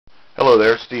Hello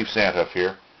there, Steve Santhuff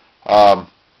here. I'm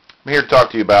here to talk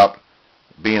to you about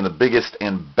being the biggest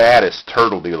and baddest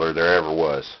turtle dealer there ever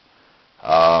was.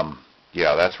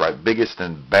 Yeah, that's right, biggest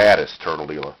and baddest turtle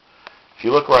dealer. If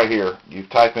you look right here, you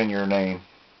type in your name,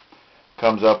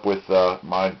 comes up with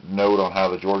my note on how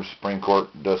the Georgia Supreme Court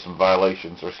does some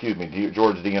violations, or excuse me,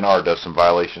 Georgia DNR does some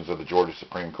violations of the Georgia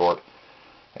Supreme Court,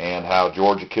 and how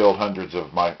Georgia killed hundreds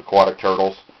of my aquatic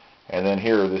turtles. And then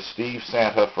here, this Steve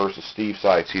Santhuff versus Steve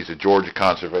Seitz. He's a Georgia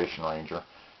Conservation Ranger.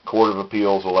 Court of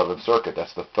Appeals, 11th Circuit.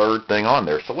 That's the third thing on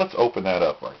there. So let's open that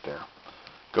up right there.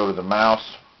 Go to the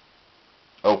mouse.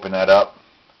 Open that up.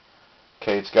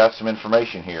 Okay, it's got some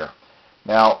information here.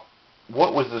 Now,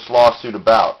 what was this lawsuit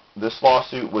about? This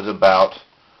lawsuit was about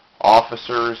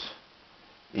officers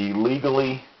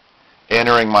illegally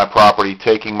entering my property,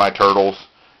 taking my turtles,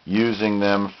 using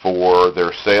them for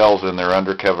their sales and their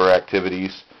undercover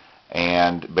activities,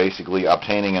 and basically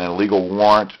obtaining an illegal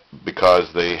warrant because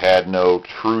they had no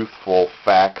truthful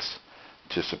facts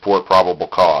to support probable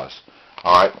cause.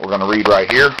 Alright, we're going to read right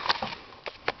here.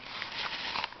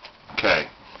 Okay.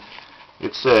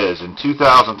 It says, in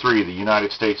 2003, the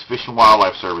United States Fish and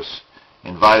Wildlife Service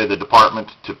invited the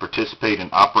department to participate in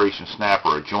Operation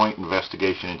Snapper, a joint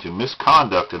investigation into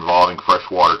misconduct involving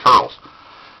freshwater turtles.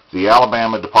 The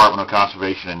Alabama Department of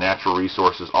Conservation and Natural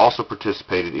Resources also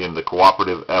participated in the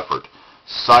cooperative effort.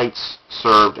 Seitz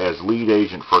served as lead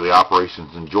agent for the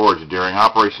operations in Georgia. During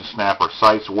Operation Snapper,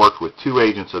 Seitz worked with two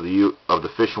agents of the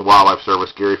Fish and Wildlife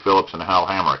Service, Gary Phillips and Hal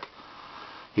Hamrick.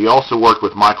 He also worked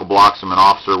with Michael Bloxam, an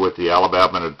officer with the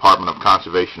Alabama Department of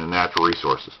Conservation and Natural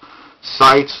Resources.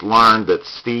 Seitz learned that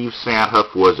Steve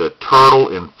Santhuff was a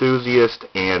turtle enthusiast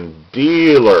and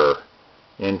dealer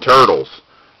in turtles.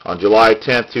 On July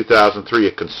 10, 2003,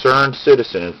 a concerned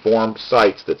citizen informed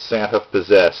Seitz that Santhuff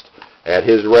possessed at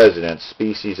his residence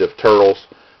species of turtles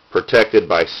protected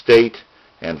by state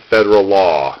and federal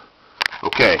law.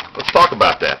 Okay, let's talk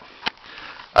about that.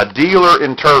 A dealer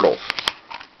in turtles.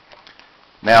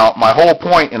 Now, my whole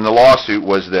point in the lawsuit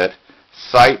was that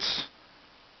Seitz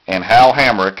and Hal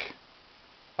Hamrick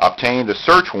obtained a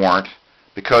search warrant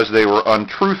because they were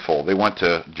untruthful. They went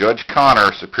to Judge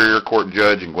Connor, Superior Court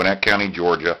Judge in Gwinnett County,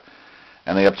 Georgia,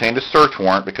 and they obtained a search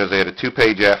warrant because they had a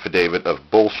two-page affidavit of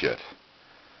bullshit.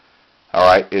 All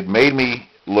right, it made me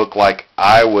look like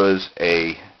I was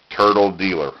a turtle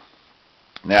dealer.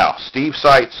 Now, Steve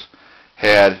Seitz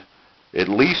had at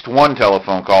least one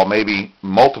telephone call, maybe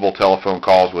multiple telephone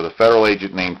calls with a federal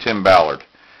agent named Tim Ballard.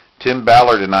 Tim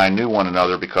Ballard and I knew one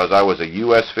another because I was a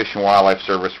U.S. Fish and Wildlife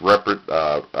Service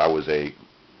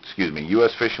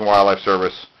U.S. Fish and Wildlife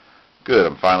Service. Good,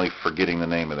 I'm finally forgetting the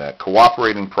name of that.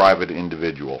 Cooperating private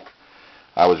individual.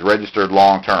 I was registered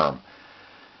long-term.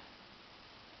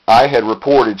 I had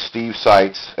reported Steve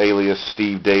Seitz, alias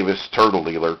Steve Davis, turtle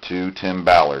dealer, to Tim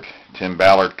Ballard. Tim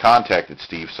Ballard contacted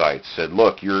Steve Seitz, said,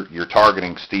 "Look, you're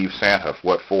targeting Steve Santhuff.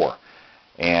 What for?"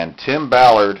 And Tim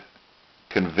Ballard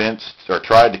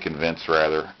tried to convince,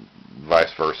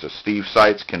 vice versa. Steve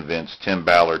Seitz convinced Tim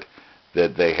Ballard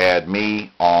that they had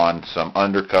me on some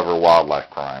undercover wildlife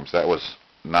crimes. That was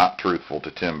not truthful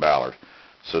to Tim Ballard.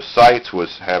 So Seitz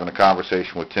was having a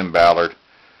conversation with Tim Ballard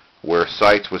where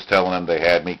Seitz was telling him they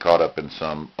had me caught up in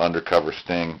some undercover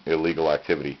sting illegal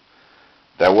activity.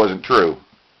 That wasn't true.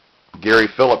 Gary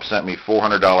Phillips sent me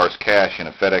 $400 cash in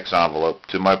a FedEx envelope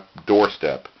to my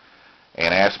doorstep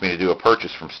and asked me to do a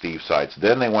purchase from Steve Seitz.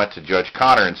 Then they went to Judge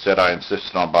Connor and said I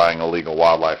insisted on buying illegal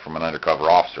wildlife from an undercover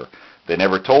officer. They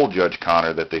never told Judge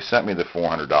Connor that they sent me the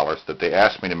 $400, that they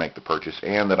asked me to make the purchase,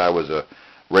 and that I was a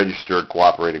registered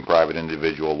cooperating private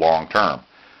individual long-term.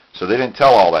 So they didn't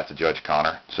tell all that to Judge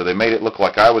Connor. So they made it look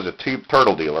like I was a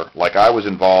turtle dealer, like I was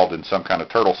involved in some kind of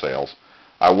turtle sales.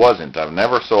 I wasn't. I've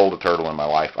never sold a turtle in my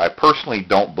life. I personally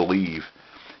don't believe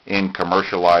in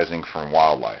commercializing from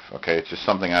wildlife. Okay, it's just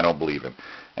something I don't believe in.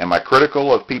 Am I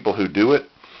critical of people who do it?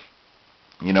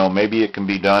 You know, maybe it can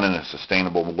be done in a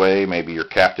sustainable way. Maybe you're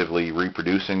captively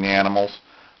reproducing the animals.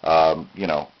 You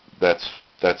know, that's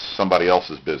somebody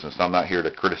else's business. I'm not here to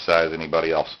criticize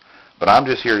anybody else. But I'm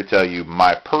just here to tell you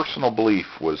my personal belief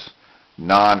was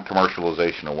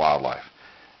non-commercialization of wildlife.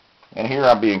 And here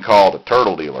I'm being called a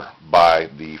turtle dealer by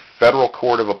the Federal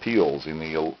Court of Appeals in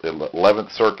the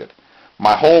 11th Circuit.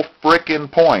 My whole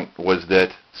frickin' point was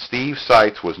that Steve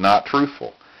Seitz was not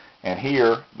truthful. And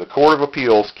here, the Court of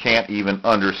Appeals can't even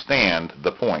understand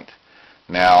the point.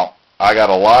 Now, I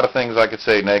got a lot of things I could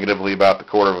say negatively about the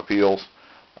Court of Appeals.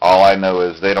 All I know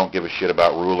is they don't give a shit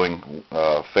about ruling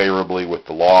favorably with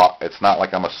the law. It's not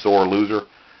like I'm a sore loser.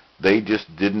 They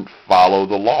just didn't follow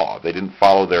the law. They didn't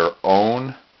follow their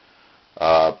own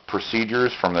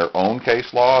procedures from their own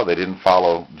case law. They didn't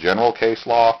follow general case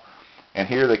law. And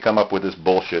here they come up with this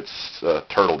bullshit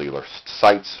turtle dealer.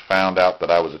 Seitz found out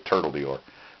that I was a turtle dealer.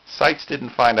 Seitz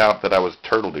didn't find out that I was a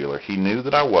turtle dealer. He knew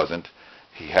that I wasn't.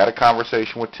 He had a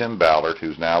conversation with Tim Ballard,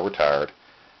 who's now retired,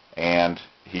 and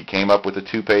he came up with a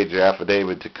 2-page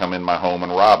affidavit to come in my home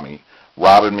and rob me.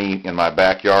 Robbing me in my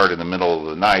backyard in the middle of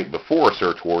the night before a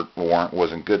search warrant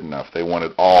wasn't good enough. They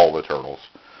wanted all the turtles.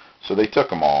 So they took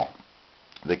them all.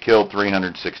 They killed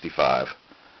 365.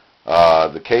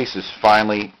 The case is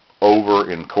finally over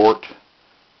in court.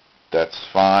 That's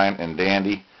fine and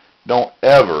dandy. Don't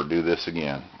ever do this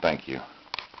again. Thank you.